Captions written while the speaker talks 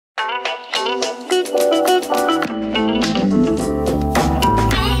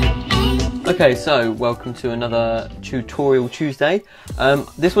Okay, so welcome to another Tutorial Tuesday.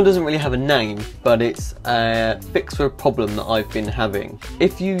 This one doesn't really have a name, but it's a fix for a problem that I've been having.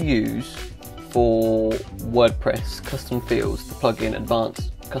 If you use for WordPress custom fields the plugin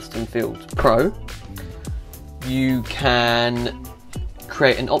Advanced Custom Fields Pro, you can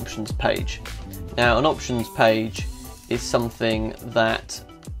create an options page. Now, an options page is something that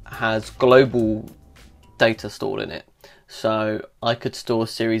has global data stored in it. So I could store a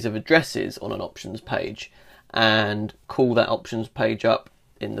series of addresses on an options page and call that options page up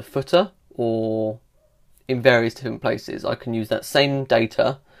in the footer or in various different places. I can use that same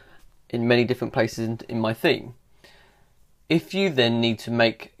data in many different places in my theme. If you then need to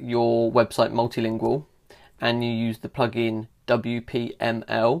make your website multilingual and you use the plugin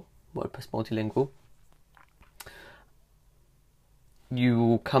WPML, WordPress Multilingual, you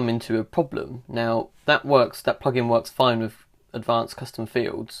will come into a problem. Now that plugin works fine with advanced custom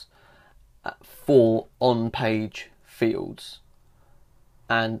fields for on-page fields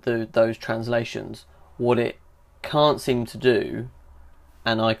and those translations. What it can't seem to do,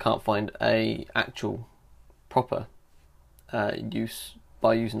 and I can't find a actual proper use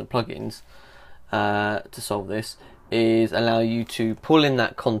by using the plugins to solve this, is allow you to pull in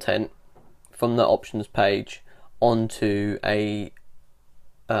that content from the options page onto a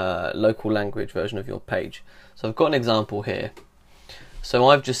local language version of your page. So I've got an example here. So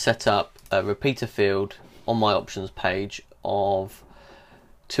I've just set up a repeater field on my options page of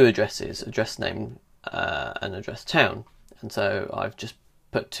two addresses, address name and address town. And so I've just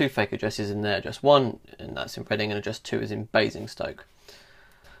put two fake addresses in there, address 1, and that's in Reading, and address 2 is in Basingstoke.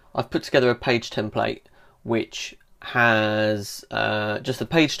 I've put together a page template which has just a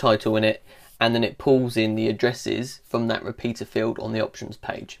page title in it, and then it pulls in the addresses from that repeater field on the options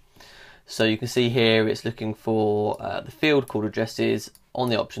page. So you can see here it's looking for the field called addresses on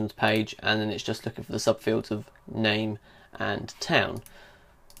the options page, and then it's just looking for the subfields of name and town.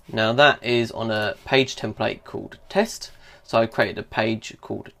 Now that is on a page template called test. So I created a page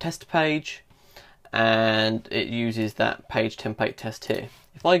called test page, and it uses that page template test here.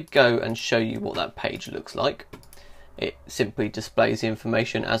 If I go and show you what that page looks like, it simply displays the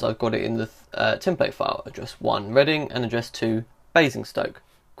information as I've got it in the template file. Address 1 Reading and address 2 Basingstoke.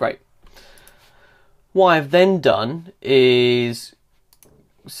 Great. What I've then done is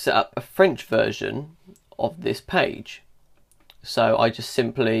set up a French version of this page. So I just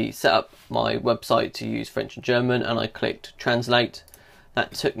simply set up my website to use French and German, and I clicked translate.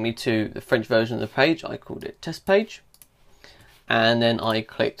 That took me to the French version of the page. I called it test page, and then I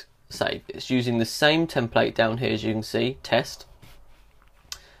clicked save. It's using the same template down here, as you can see, test.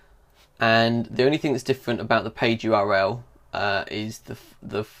 And the only thing that's different about the page URL is the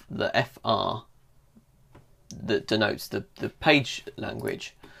FR that denotes the page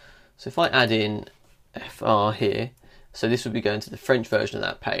language. So if I add in FR here, so this would be going to the French version of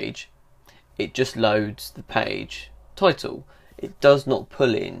that page, it just loads the page title. It does not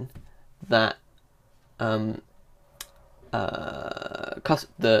pull in that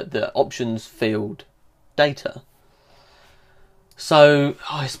the options field data. So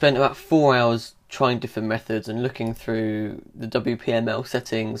I spent about 4 hours trying different methods and looking through the WPML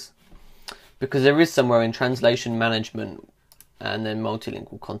settings, because there is somewhere in translation management and then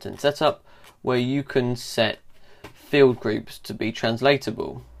multilingual content setup where you can set field groups to be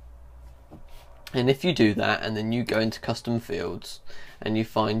translatable. And if you do that and then you go into custom fields and you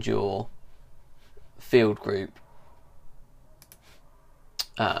find your field group,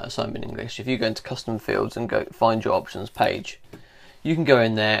 so I'm in English, if you go into custom fields and go find your options page, you can go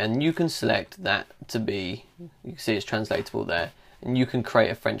in there and you can select that to be, you can see it's translatable there, and you can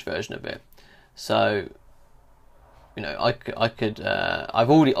create a French version of it. So you know, I've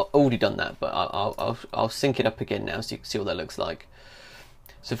already done that, but I'll sync it up again now so you can see what that looks like.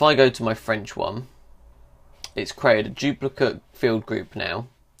 So if I go to my French one, it's created a duplicate field group now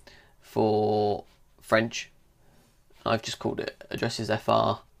for French. I've just called it addresses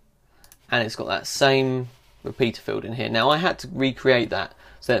FR, and it's got that same repeater field in here. Now I had to recreate that,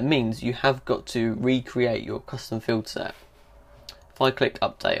 so that means you have got to recreate your custom field set. If I click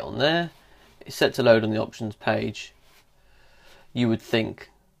update on there, it's set to load on the options page. You would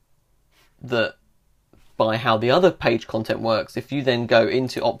think that by how the other page content works, if you then go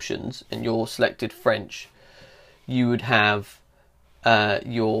into options and you're selected French, you would have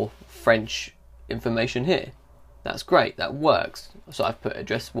your French information here. That's great, that works. So I've put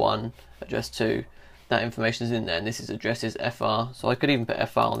address 1, address 2, that information is in there, and this is addresses FR, so I could even put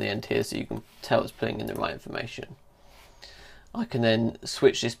FR on the end here so you can tell it's putting in the right information. I can then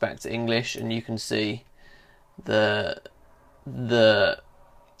switch this back to English, and you can see it's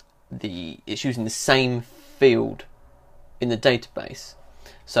using the same field in the database.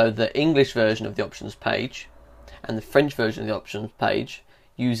 So the English version of the options page and the French version of the options page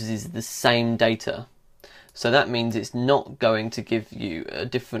uses the same data. So that means it's not going to give you a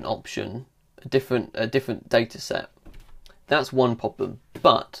different option, a different data set. That's one problem,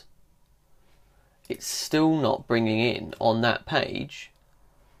 but it's still not bringing in on that page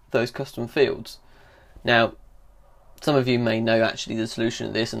those custom fields. Now, some of you may know actually the solution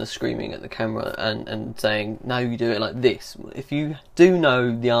to this and are screaming at the camera and saying, no, you do it like this. If you do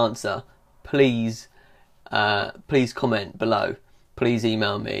know the answer, please comment below. Please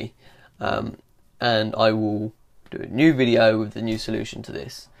email me, and I will do a new video with the new solution to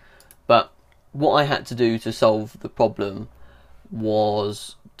this. But what I had to do to solve the problem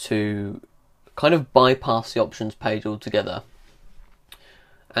was to kind of bypass the options page altogether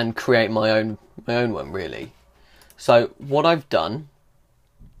and create my own one, really. So what I've done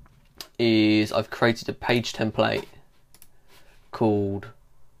is I've created a page template called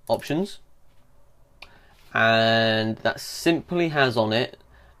options, and that simply has on it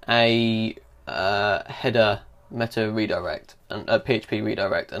a header meta redirect and a PHP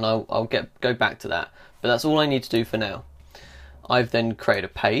redirect, and I'll go back to that, but that's all I need to do for now. I've then created a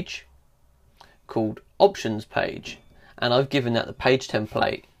page called options page, and I've given that the page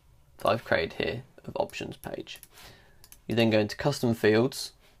template that I've created here of options page. You then go into custom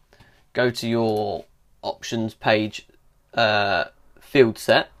fields, go to your options page field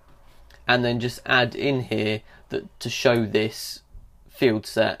set, and then just add in here that to show this field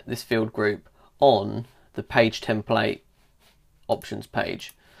set, this field group on the page template options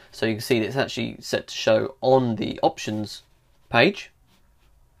page. So you can see that it's actually set to show on the options page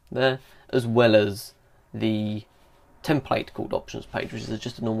there, as well as the template called options page, which is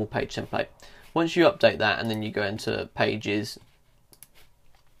just a normal page template. Once you update that and then you go into pages,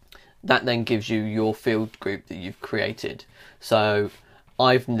 that then gives you your field group that you've created. So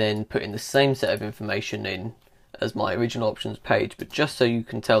I've then put in the same set of information in as my original options page, but just so you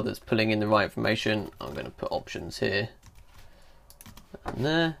can tell that it's pulling in the right information, I'm going to put options here and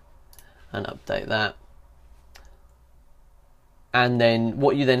there and update that. And then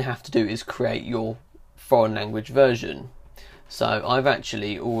what you then have to do is create your foreign language version. So I've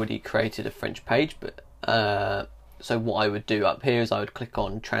actually already created a French page, but so what I would do up here is I would click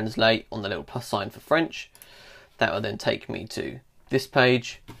on translate on the little plus sign for French. That will then take me to this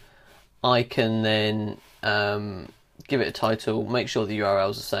page. I can then give it a title, make sure the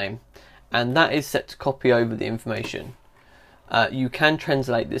URL is the same, and that is set to copy over the information. You can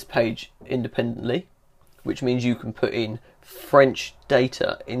translate this page independently, which means you can put in French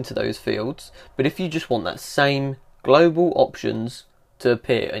data into those fields, but if you just want that same global options to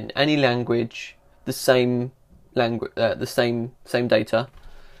appear in any language, the same language, the same data,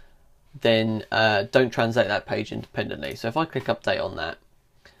 then don't translate that page independently. So if I click update on that,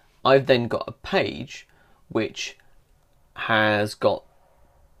 I've then got a page which has got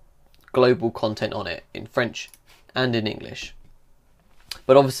global content on it in French and in English.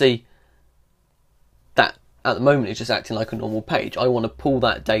 But obviously that at the moment is just acting like a normal page. I want to pull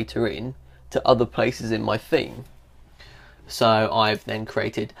that data in to other places in my theme. So I've then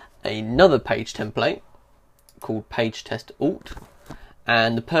created another page template called page test alt,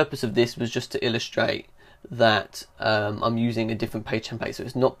 and the purpose of this was just to illustrate that I'm using a different page template, so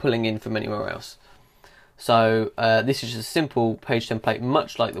it's not pulling in from anywhere else. So this is just a simple page template,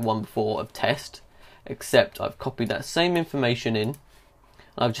 much like the one before of test, except I've copied that same information in.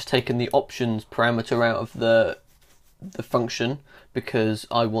 I've just taken the options parameter out of the function because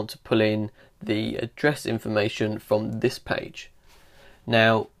I want to pull in the address information from this page.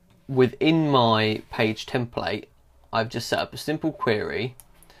 Now within my page template, I've just set up a simple query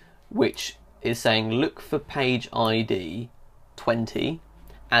which is saying look for page ID 20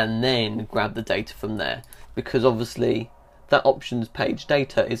 and then grab the data from there, because obviously that options page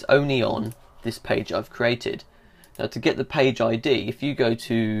data is only on this page I've created. Now to get the page ID, if you go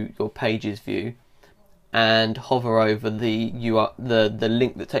to your pages view and hover over the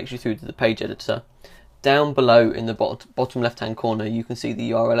link that takes you through to the page editor, down below in the bottom left hand corner you can see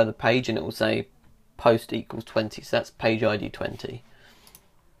the URL of the page, and it will say post equals 20, so that's page ID 20.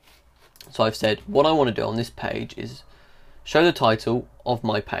 So I've said what I want to do on this page is show the title of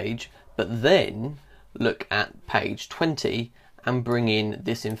my page, but then look at page 20 and bring in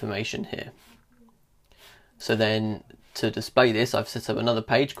this information here. So then to display this, I've set up another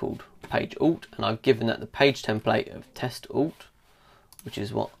page called page alt, and I've given that the page template of test alt, which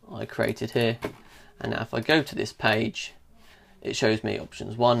is what I created here. And now if I go to this page it shows me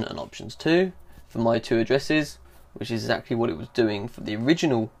options 1 and options 2 for my 2 addresses, which is exactly what it was doing for the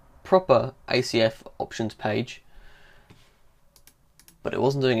original proper ACF options page, but it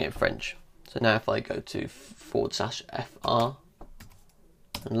wasn't doing it in French. So now if I go to /FR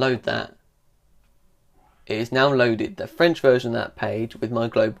and load that, it is now loaded the French version of that page with my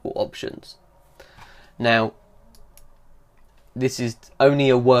global options. Now, this is only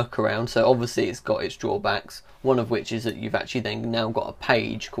a workaround, so obviously it's got its drawbacks, one of which is that you've actually then now got a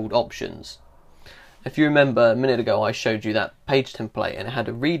page called options. If you remember a minute ago I showed you that page template and it had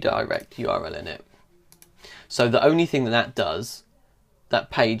a redirect URL in it. So the only thing that does,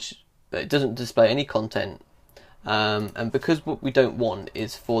 that page, it doesn't display any content, and because what we don't want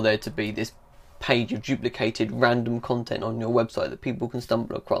is for there to be this page of duplicated random content on your website that people can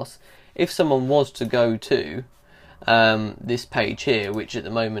stumble across. If someone was to go to this page here, which at the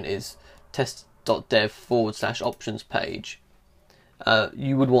moment is test.dev/options page,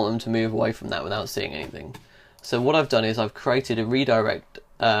 you would want them to move away from that without seeing anything. So what I've done is I've created a redirect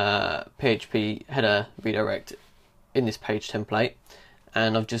PHP header redirect in this page template,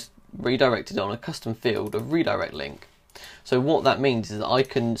 and I've just redirected on a custom field of redirect link. So what that means is that I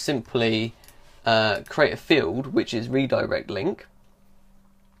can simply create a field which is redirect link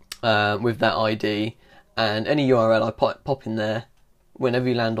with that ID, and any URL I pop in there, whenever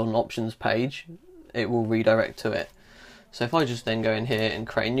you land on an options page, it will redirect to it. So if I just then go in here and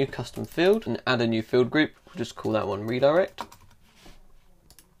create a new custom field and add a new field group, we'll just call that one redirect.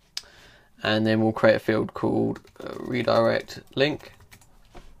 And then we'll create a field called redirect link.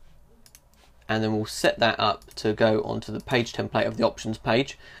 And then we'll set that up to go onto the page template of the options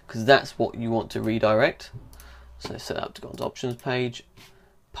page, because that's what you want to redirect. So set that up to go onto options page,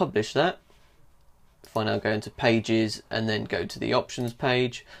 publish that. If I now go into pages and then go to the options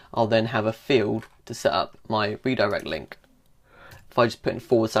page, I'll then have a field to set up my redirect link. If I just put in /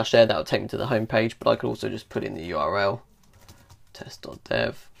 there, that'll take me to the home page, but I could also just put in the URL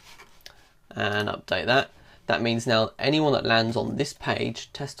test.dev and update that. That means now anyone that lands on this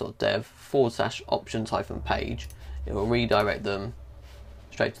page, test.dev /options-page, it will redirect them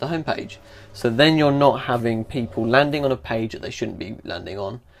straight to the home page. So then you're not having people landing on a page that they shouldn't be landing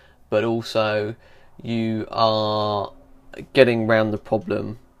on, but also you are getting around the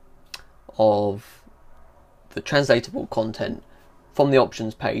problem of the translatable content from the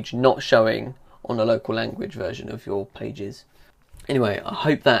options page not showing on a local language version of your pages. Anyway, I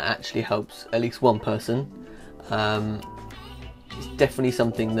hope that actually helps at least one person. It's definitely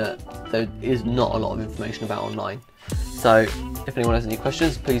something that there is not a lot of information about online. So if anyone has any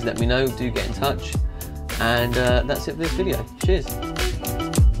questions, please let me know, do get in touch. And that's it for this video. Cheers.